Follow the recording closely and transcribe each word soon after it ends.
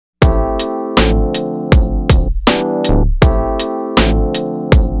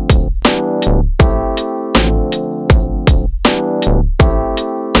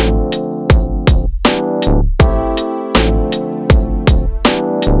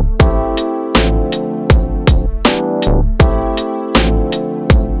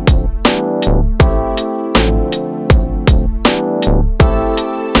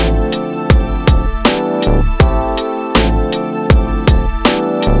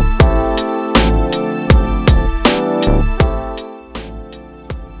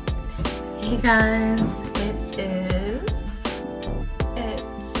guys,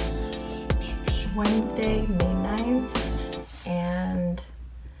 it's Wednesday, May 9th, and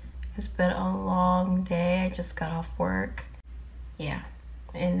it's been a long day. I just got off work. Yeah,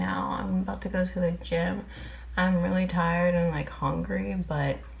 and now I'm about to go to the gym. I'm really tired and like hungry,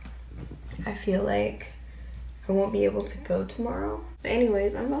 but I feel like I won't be able to go tomorrow. But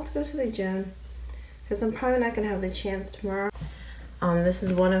anyways, I'm about to go to the gym because I'm probably not gonna have the chance tomorrow. This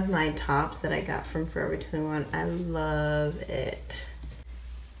is one of my tops that I got from Forever 21. I love it.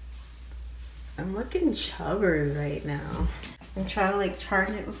 I'm looking chubber right now. I'm trying to like charge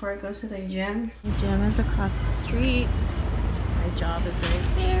it before I go to the gym. The gym is across the street. My job is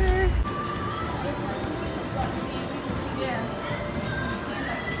right there.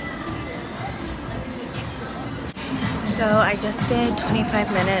 So I just did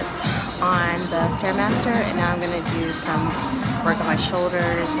 25 minutes on the Stairmaster, and now I'm gonna do some work on my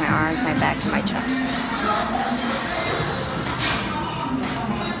shoulders, my arms, my back, and my chest.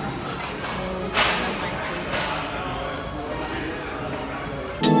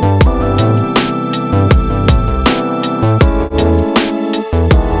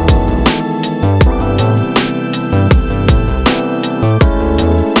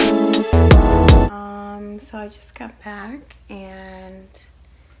 So I just got back and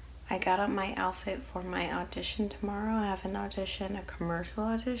I got up my outfit for my audition tomorrow. I have an audition, a commercial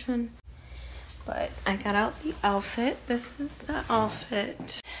audition, but I got out the outfit. This is the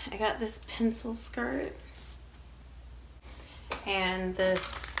outfit. I got this pencil skirt and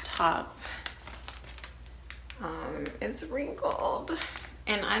this top. It's wrinkled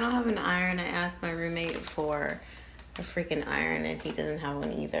and I don't have an iron. I asked my roommate for a freaking iron and he doesn't have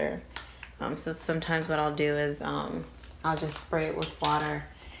one either. So sometimes what I'll do is I'll just spray it with water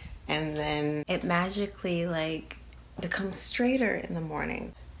and then it magically like becomes straighter in the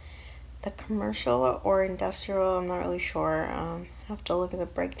morning. The commercial or industrial, I'm not really sure. I have to look at the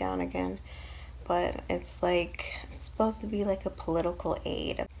breakdown again, but it's like supposed to be like a political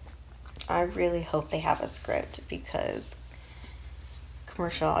aid. I really hope they have a script because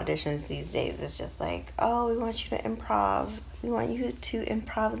commercial auditions these days is just like, oh, we want you to improv. We want you to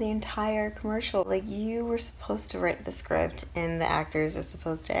improv the entire commercial. Like, you were supposed to write the script and the actors are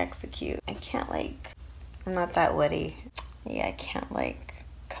supposed to execute. I can't like, I'm not that witty. Yeah, I can't like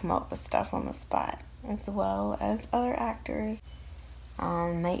come up with stuff on the spot as well as other actors.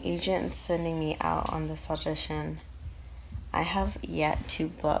 My agent is sending me out on this audition. I have yet to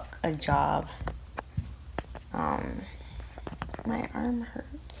book a job. My arm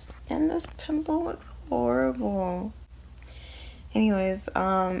hurts and this pimple looks horrible. Anyways,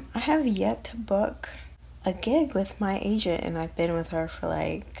 I have yet to book a gig with my agent and I've been with her for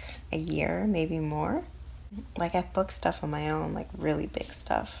like a year, maybe more. Like, I've booked stuff on my own, like really big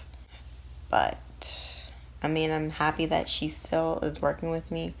stuff. But I mean, I'm happy that she still is working with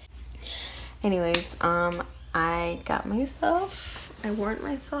me. Anyways, I warmed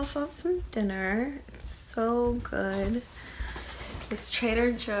myself up some dinner. It's so good. It's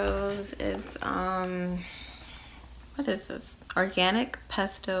Trader Joe's. It's what is this? Organic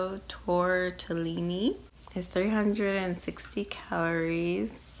pesto tortellini. It's 360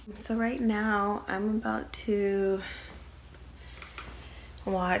 calories. So right now I'm about to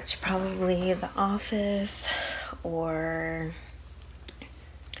watch probably The Office or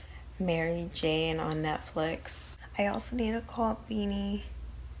Mary Jane on Netflix. I also need to call Beanie.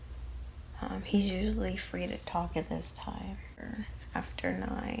 He's usually free to talk at this time after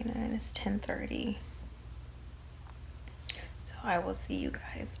 9 and it's 10:30. So I will see you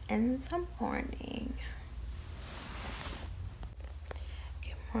guys in the morning.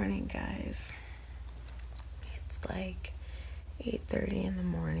 Good morning, guys. It's like 8:30 in the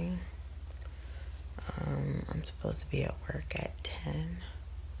morning. I'm supposed to be at work at 10.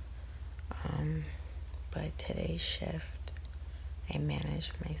 But today's shift I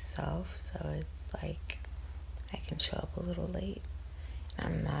manage myself, so it's like I can show up a little late.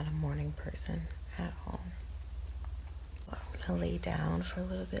 I'm not a morning person at all. I'm gonna lay down for a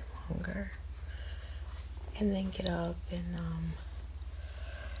little bit longer and then get up and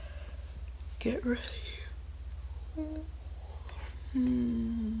get ready.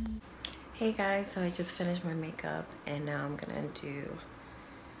 Hey guys, so I just finished my makeup and now I'm gonna do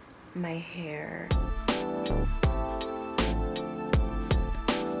my hair.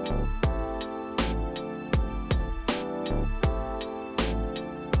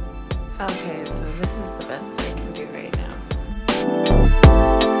 Okay, so this is the best that I can do right now.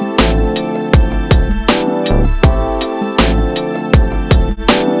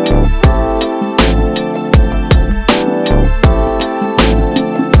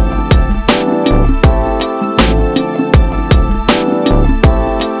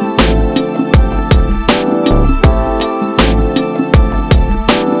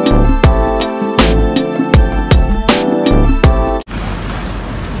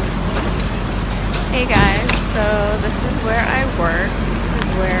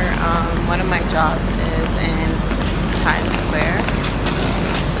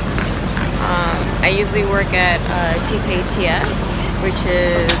 I usually work at TKTS, which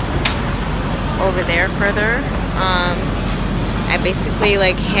is over there further. I basically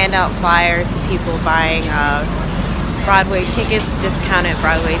like hand out flyers to people buying Broadway tickets, discounted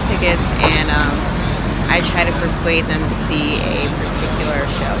Broadway tickets, and I try to persuade them to see a particular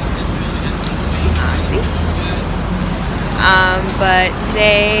show. But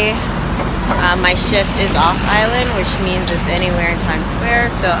today my shift is off island, which means it's anywhere in Times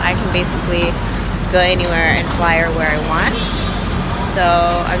Square, so I can basically go anywhere and flyer where I want. So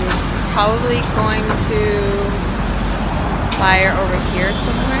I'm probably going to flyer over here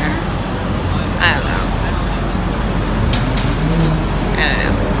somewhere. I don't know.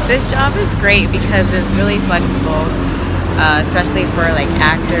 This job is great because it's really flexible, especially for like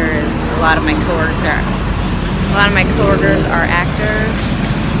actors. A lot of my coworkers are actors.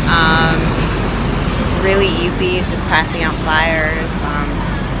 It's really easy. It's just passing out flyers,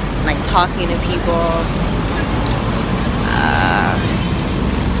 like talking to people.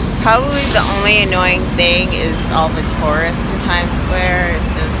 Probably the only annoying thing is all the tourists in Times Square.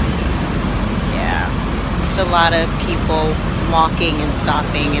 It's just, yeah, it's a lot of people walking and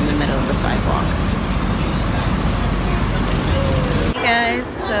stopping in the middle of the sidewalk. Hey guys,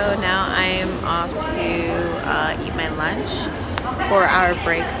 so now I am off to eat my lunch. 4-hour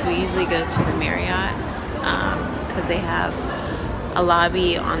breaks. We usually go to the Marriott because they have a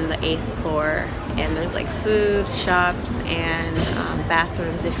lobby on the 8th floor, and there's like food, shops, and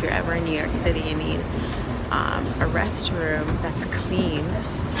bathrooms. If you're ever in New York City and need a restroom that's clean,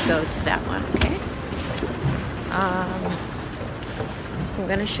 go to that one, okay? I'm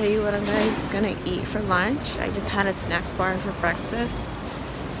gonna show you what I'm guys gonna eat for lunch. I just had a snack bar for breakfast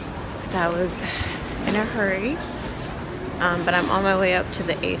because I was in a hurry, but I'm on my way up to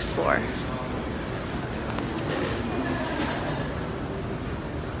the 8th floor.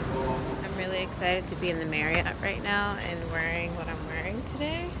 I'm really excited to be in the Marriott right now and wearing what I'm wearing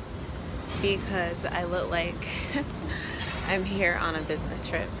today because I look like I'm here on a business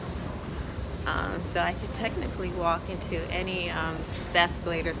trip. So I could technically walk into any, the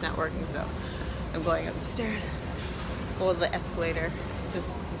escalator's not working, so I'm going up the stairs. Well, the escalator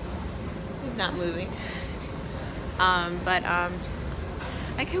just is not moving. But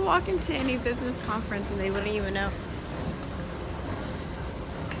I could walk into any business conference and they wouldn't even know.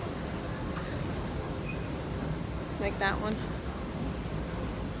 Like that one.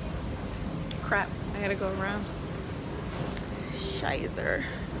 Crap, I gotta go around. Shizer.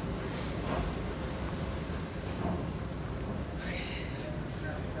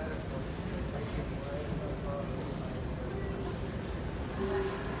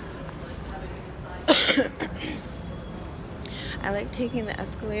 I like taking the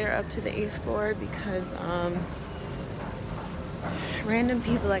escalator up to the 8th floor because random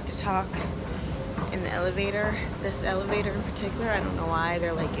people like to talk in the elevator. This elevator in particular, I don't know why,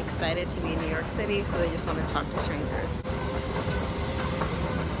 they're like excited to be in New York City, so they just want to talk to strangers.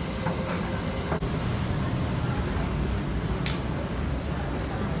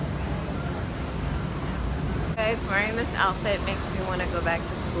 Guys, wearing this outfit makes me want to go back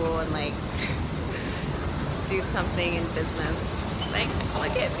to school and like do something in business. Like,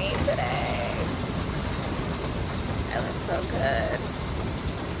 look at me today. I look so good.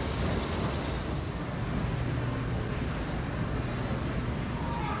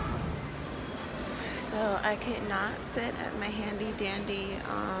 So I could not sit at my handy dandy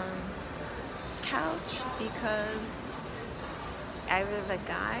couch because either the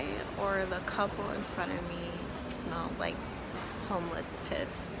guy or the couple in front of me smelled like homeless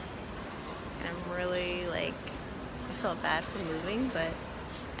piss. And I'm really like, I felt bad for moving, but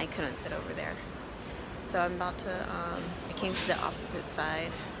I couldn't sit over there. So I'm about to, I came to the opposite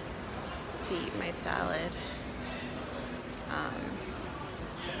side to eat my salad.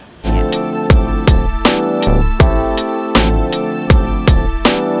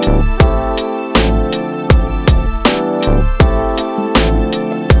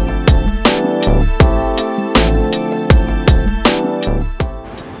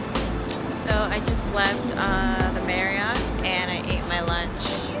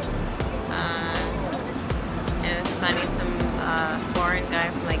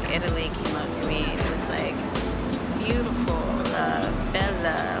 Italy came up to me and he was like, beautiful,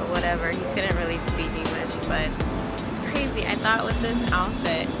 bella, whatever. He couldn't really speak English, but it's crazy. I thought with this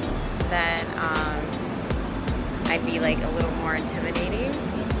outfit that I'd be like a little more intimidating,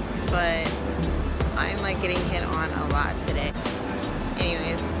 but I'm like getting hit on a lot today.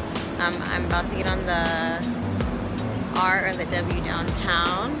 Anyways, I'm about to get on the R or the W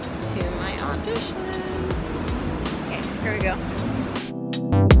downtown to my audition. Okay, here we go.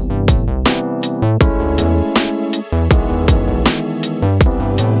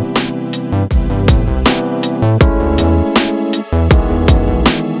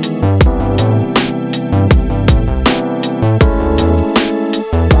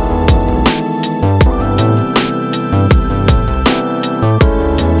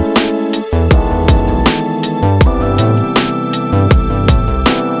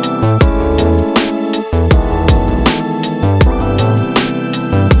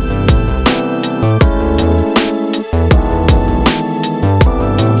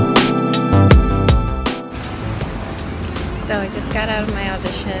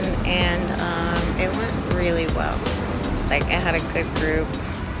 group.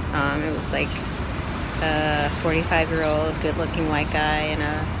 It was like a 45-year-old good-looking white guy and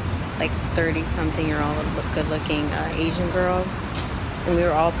a like 30-something-year-old good-looking Asian girl, and we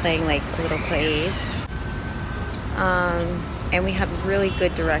were all playing like political aids. And we had really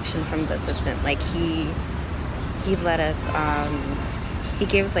good direction from the assistant. Like he let us, he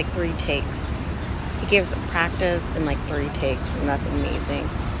gave us like 3 takes. He gave us a practice in like 3 takes, and that's amazing.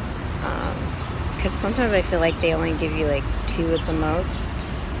 Because sometimes I feel like they only give you like 2 at the most.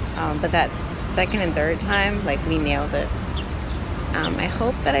 But that second and third time, like, we nailed it. I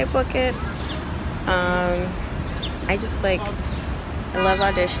hope that I book it. I just like, I love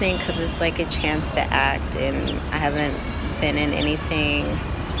auditioning because it's like a chance to act, and I haven't been in anything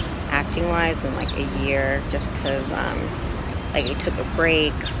acting wise in like a year, just because like I took a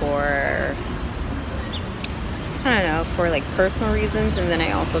break for, I don't know, for like personal reasons, and then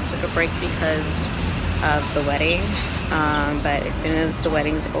I also took a break because of the wedding. But as soon as the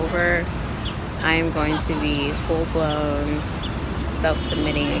wedding's over, I'm going to be full-blown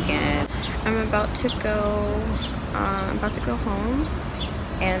self-submitting again. I'm about to go home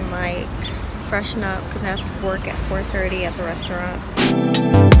and like freshen up because I have to work at 4:30 at the restaurant.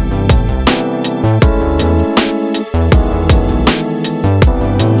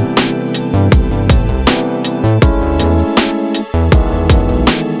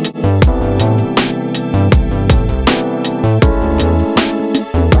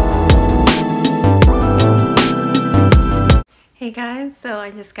 Hey guys, so I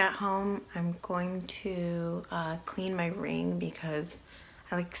just got home. I'm going to clean my ring because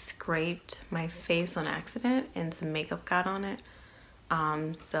I like scraped my face on accident and some makeup got on it.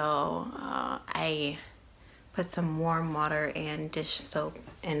 So I put some warm water and dish soap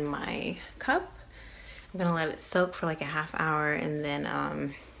in my cup. I'm gonna let it soak for like a ½ hour, and then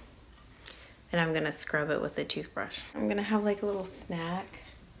I'm gonna scrub it with a toothbrush. I'm gonna have like a little snack.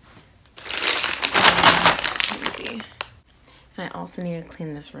 Let me see. And I also need to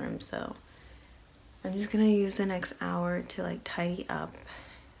clean this room, so I'm just gonna use the next hour to like tidy up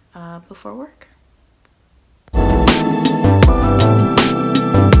before work.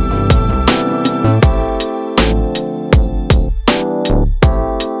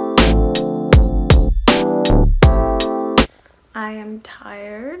 I am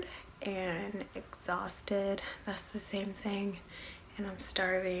tired and exhausted. That's the same thing, and I'm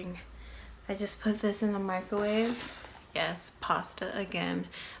starving. I just put this in the microwave. Yes, pasta again.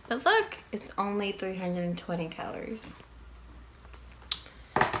 But look, it's only 320 calories.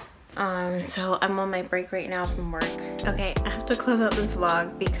 So I'm on my break right now from work. Okay, I have to close out this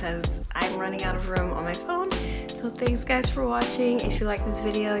vlog because I'm running out of room on my phone. So thanks guys for watching. If you like this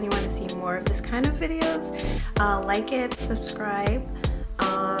video and you want to see more of this kind of videos, like it, subscribe.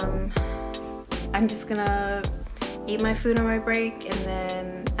 I'm just gonna eat my food on my break, and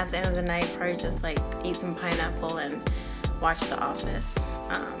then at the end of the night probably just like eat some pineapple and watch The Office.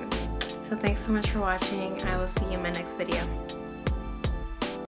 So thanks so much for watching. I will see you in my next video.